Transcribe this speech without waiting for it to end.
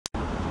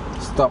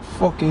stop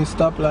fucking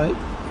stop like.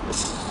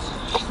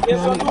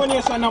 Yes, some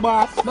donation, no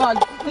boss. Dog,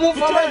 move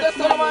from right there,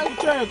 son, man.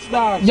 For church,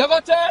 dog. You go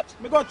church?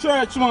 Me go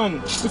church,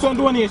 man. It's some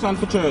donation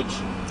for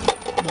church.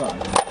 Dog.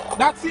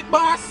 That's it,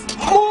 boss.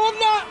 Move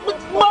now,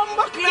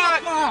 mama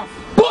clock.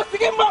 Pussy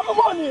give me my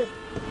money.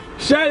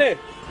 Shelly,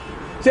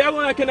 say I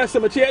want to see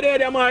my chair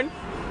there, man.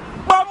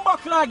 Bumbo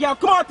clock, girl.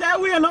 Come out here,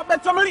 we ain't up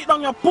better me lick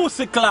down your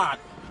pussy clock.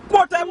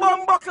 Come out here,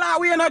 bumbo clock,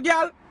 we ain't a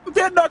girl. You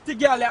dirty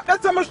girl, yeah.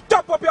 Let's say me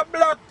stop up your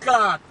blood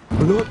clot.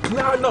 Blood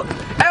clot, no.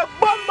 Hey,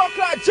 bumbo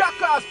clot,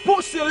 jackass,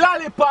 pussy,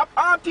 lollipop,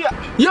 auntie.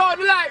 Yo,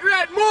 the light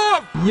red,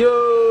 move.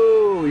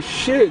 Yo,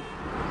 shit.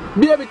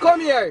 Baby,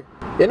 come here.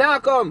 You now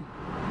come.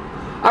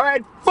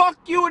 Alright, fuck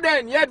you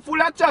then. You head full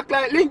of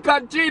chocolate,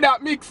 Lincoln tree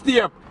that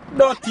mixtape.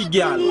 Dirty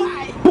girl.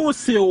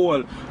 Pussy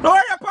hole. No,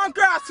 hurry up and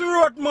cross the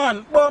road,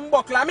 man.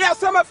 Bumbo clot. Me have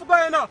something for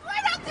going on.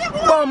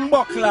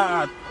 Bumbo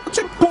clot. What's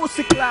your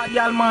pussy clot,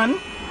 girl, man?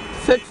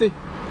 Sexy.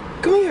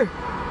 Come here.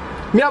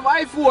 Me have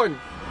iPhone.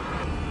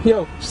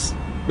 Yo, psst,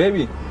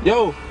 baby.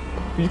 Yo,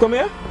 you come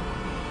here?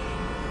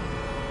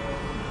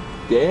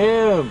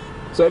 Damn.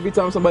 So every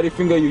time somebody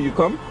finger you, you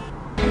come?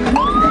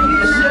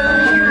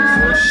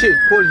 Oh shit,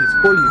 police.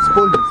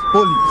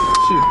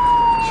 Shit.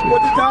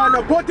 Put it on,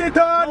 no put it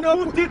on,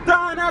 no put it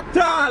on at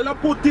all, no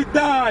put it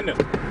on.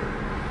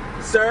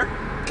 Sir,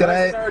 Can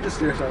I,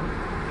 registration?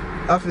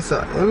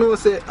 officer, you know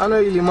say, I know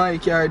you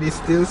might carry this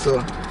still,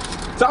 so.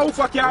 So who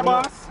fuck your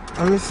boss?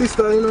 I'm your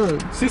sister, you know.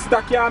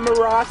 Sister carry me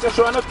Ross, you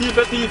show no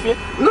TV.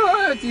 No,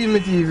 not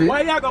TV.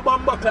 Why you go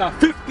bumbo clock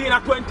 15 or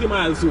 20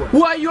 miles away?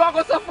 Why you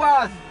go so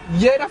fast?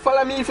 You don't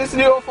follow me if you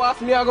see how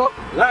fast me I go?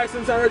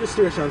 License and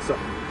registration, sir.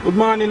 Good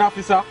morning,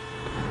 officer.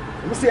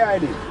 Let me see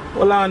ID.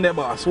 Hold on there,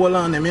 boss. Hold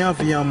on there. Me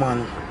have your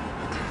man.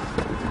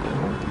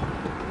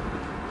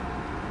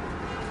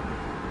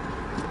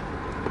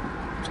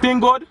 Thing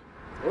good?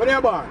 What are you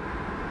about?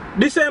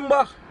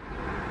 December.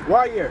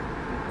 What year?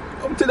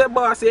 Come to the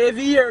boss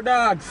every year,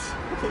 dogs.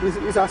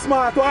 It's a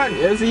smart one.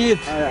 You see it?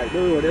 Alright,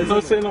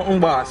 don't say nothing,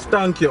 boss.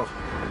 Thank you.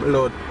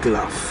 Blood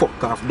clot.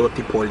 Fuck off,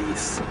 dirty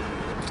police.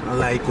 I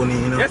like you,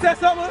 you know. Yes, sir,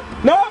 something?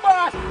 No,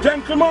 boss.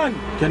 Gentlemen.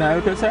 Can I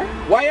help you, sir?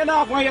 Why you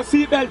not wearing your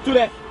seatbelt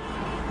today?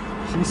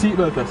 She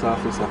seatbelt us,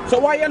 officer. So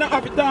why you not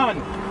have it on?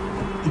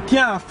 You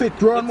can't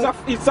fit, run.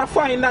 It's a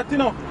fine that, you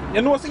know.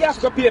 You know, so you have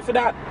to pay for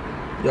that.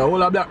 Yeah,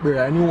 hold a blackberry,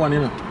 a new one, you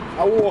know.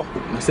 I wore.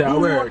 I say I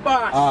wear it.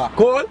 Ah,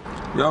 cool?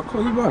 Yeah,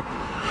 call you back.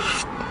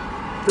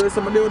 Tell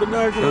somebody with the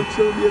knife, you know,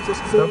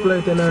 Stop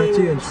letting her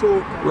change.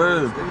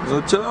 Well,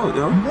 chill out,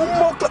 yo.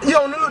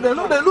 Yo,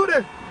 look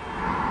there.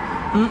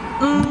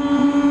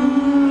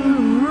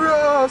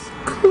 Ross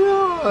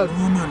clot.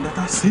 Oh man, that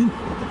has sin.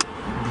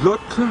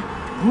 Blood clot.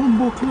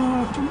 Bumbo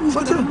clot.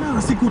 Watch it.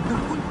 Nasty good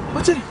that one.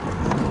 Watch it.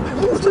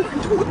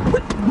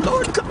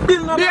 Blood clot.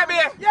 Baby.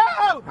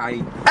 Yo. Hi.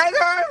 Hey,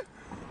 girl.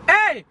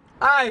 Hey!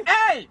 Hi.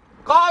 Hey!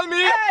 Call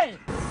me. Hey!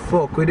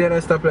 Fuck, we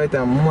didn't stop like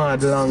that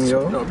mad long,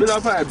 yo. No, build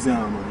up vibes here,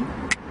 man.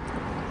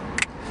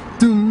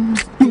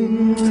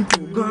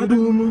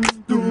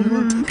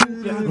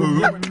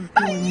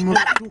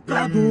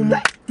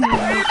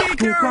 Baby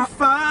girl,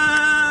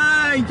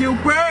 fine, you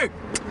work.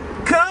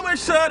 Come and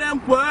show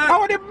them work. I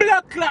want the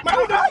blood clot, man. I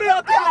want the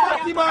blood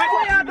clot,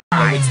 man.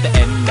 Now it's the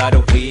end of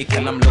the week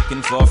and I'm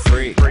looking for a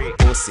freak.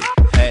 Pussy,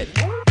 head,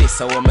 this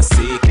how I'ma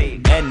seek.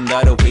 End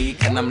of the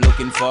week and I'm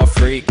looking for a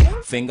freak.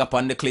 Finger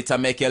on the clit, I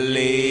make you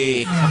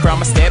leak.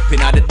 From a step in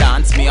the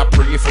dance, me I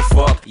pray for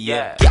fuck.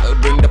 Yeah, girl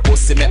bring the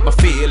pussy, make me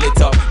feel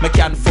it up. Me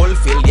can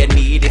fulfill your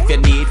need if you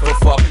need for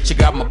fuck. She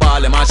grab my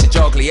ball and man she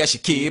juggle, yeah she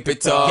keep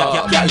it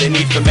up. Girl you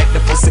need to make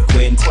the pussy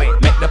quint,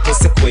 make the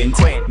pussy quint,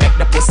 make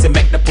the pussy,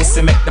 make the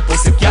pussy, make the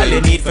pussy. Girl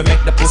you need to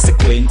make the pussy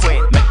quint,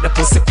 make the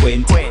pussy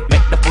quint,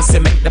 make the pussy,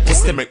 make the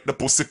pussy, make the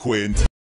pussy quint.